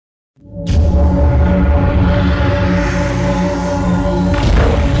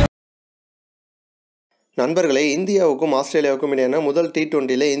நண்பர்களே, இந்தியாவுக்கும் ஆஸ்திரேலியாவுக்கும் இடையான முதல்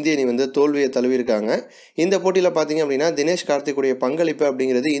T20ல இந்திய அணி வந்து தோல்வியை தழுவியிருக்காங்க. இந்த போட்டியில் பார்த்தீங்க அப்படின்னா, தினேஷ் கார்த்திக்குடைய பங்களிப்பு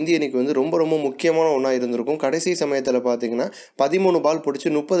அப்படிங்கிறது இந்திய அணிக்கு வந்து ரொம்ப ரொம்ப முக்கியமான ஒன்றா இருந்திருக்கும். கடைசி சமயத்தில் பார்த்தீங்கன்னா 13 பால் பிடிச்சி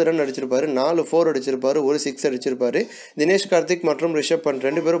 30 ரன் அடிச்சிருப்பாரு, 4 4 அடிச்சிருப்பாரு, ஒரு 6 அடிச்சிருப்பாரு. தினேஷ் கார்த்திக் மற்றும் ரிஷப் பண்ட்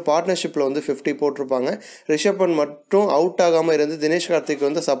ரெண்டு பேரும் பார்ட்னர்ஷிப்பில் வந்து 50 போட்டிருப்பாங்க. ரிஷப் பண்ட் மட்டும் அவுட் ஆகாமல் இருந்து தினேஷ் கார்த்திக்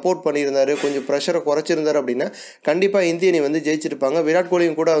வந்து சப்போர்ட் பண்ணியிருந்தாரு, கொஞ்சம் ப்ரெஷரை குறைச்சிருந்தார் அப்படின்னா கண்டிப்பாக இந்திய அணி வந்து ஜெயிச்சிருப்பாங்க. விராட்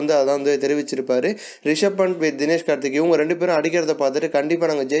கோலியும் கூட வந்து அதான் வந்து தெரிவிச்சிருப்பாரு. ரிஷப் பண்ட் வித் தினேஷ் கார்த்திக் இவங்க ரெண்டு பேரும் அடிக்கிறத பார்த்துட்டு கண்டிப்பாக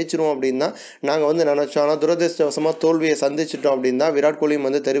நாங்கள் ஜெயிச்சிருவோம் அப்படின்னு தான் நாங்கள் வந்து நினச்சோம். ஆனால் துரதிருஷ்டவசமாக தோல்வியை சந்திச்சிட்டோம் அப்படின்னு தான் விராட் கோலியும்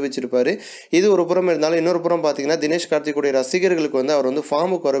வந்து தெரிவிச்சிருப்பாரு. இது ஒரு புறம் இருந்தாலும் இன்னொரு புறம் பார்த்தீங்கன்னா தினேஷ் கார்த்திக்குடைய ரசிகர்களுக்கு வந்து அவர் வந்து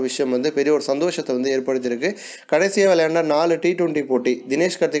ஃபார்முக்கு வர விஷயம் வந்து பெரிய ஒரு சந்தோஷத்தை வந்து ஏற்படுத்தியிருக்கு. கடைசியாக விளையாண்ட 4 T20 போட்டி,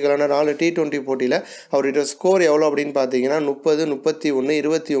 தினேஷ் கார்த்திக் விளையாண்ட 4 T20 போட்டியில் அவருடைய ஸ்கோர் எவ்வளோ அப்படின்னு பார்த்தீங்கன்னா 30, 31,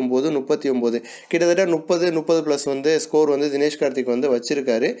 29, 39 கிட்டத்தட்ட 30 ப்ளஸ் வந்து ஸ்கோர் வந்து தினேஷ் கார்த்திக் வந்து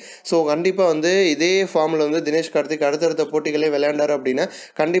வச்சிருக்காரு. ஸோ கண்டிப்பாக வந்து இதே ஃபார்மில் வந்து தினேஷ் கார்த்திக் அடுத்தடுத்த போட்டிகளே விளையாண்டார் அப்படின்னா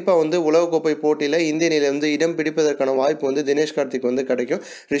கண்டிப்பாக வந்து உலகக்கோப்பை போட்டியில் இந்திய அணியில் வந்து இடம் பிடிப்பதற்கான வாய்ப்பு வந்து தினேஷ் கார்த்திக் வந்து கிடைக்கும்.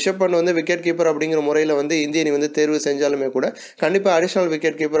 ரிஷப் பண்ட் வந்து விக்கெட் கீப்பர் அப்படிங்கிற முறையில் வந்து இந்திய அணி வந்து தேர்வு செஞ்சாலுமே கூட கண்டிப்பாக அடிஷனல்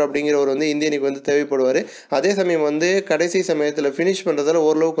விக்கெட் கீப்பர் அப்படிங்கிறவர் வந்து இந்திய அணிக்கு வந்து தேவைப்படுவார். அதே சமயம் வந்து கடைசி சமயத்தில் ஃபினிஷ் பண்ணுறதால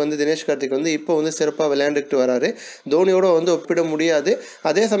ஓரளவுக்கு வந்து தினேஷ் கார்த்திக் வந்து இப்போ வந்து சிறப்பாக விளையாண்டுக்கிட்டு வராரு. தோனியோட வந்து ஒப்பிட முடியாது.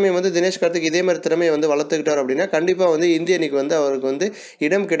 அதே சமயம் வந்து தினேஷ் கார்த்திக் இதே மாதிரி திறமையை வந்து வளர்த்துக்கிட்டார் அப்படின்னா கண்டிப்பாக வந்து இந்திய அணிக்கு வந்து அவருக்கு வந்து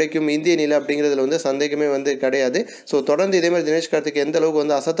இடம் கிடைக்கும் இந்திய அணியில் அப்படிங்கிறதுல வந்து சந்தேகமே வந்து கிடையாது. ஸோ தொடர்ந்து இதே மாதிரி தினேஷ் கார்த்திக் எந்த அளவுக்கு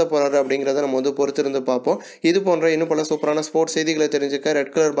வந்து அசத்த போறாரு அப்படிங்கிறத நம்ம வந்து பொறுத்திருந்து பார்ப்போம். இது போன்ற இன்னும் பல சூப்பரான ஸ்போர்ட்ஸ் செய்திகளை தெரிஞ்சுக்க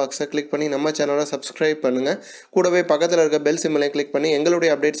ரெட் கலர் பாக்ஸை கிளிக் பண்ணி நம்ம சேனலை சப்ஸ்கிரைப் பண்ணுங்க. கூடவே பக்கத்தில் இருக்க பெல் சிம்பலை கிளிக் பண்ணி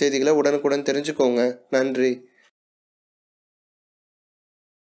எங்களுடைய அப்டேட் செய்திகளை உடனுக்குடன் தெரிஞ்சுக்கோங்க. நன்றி.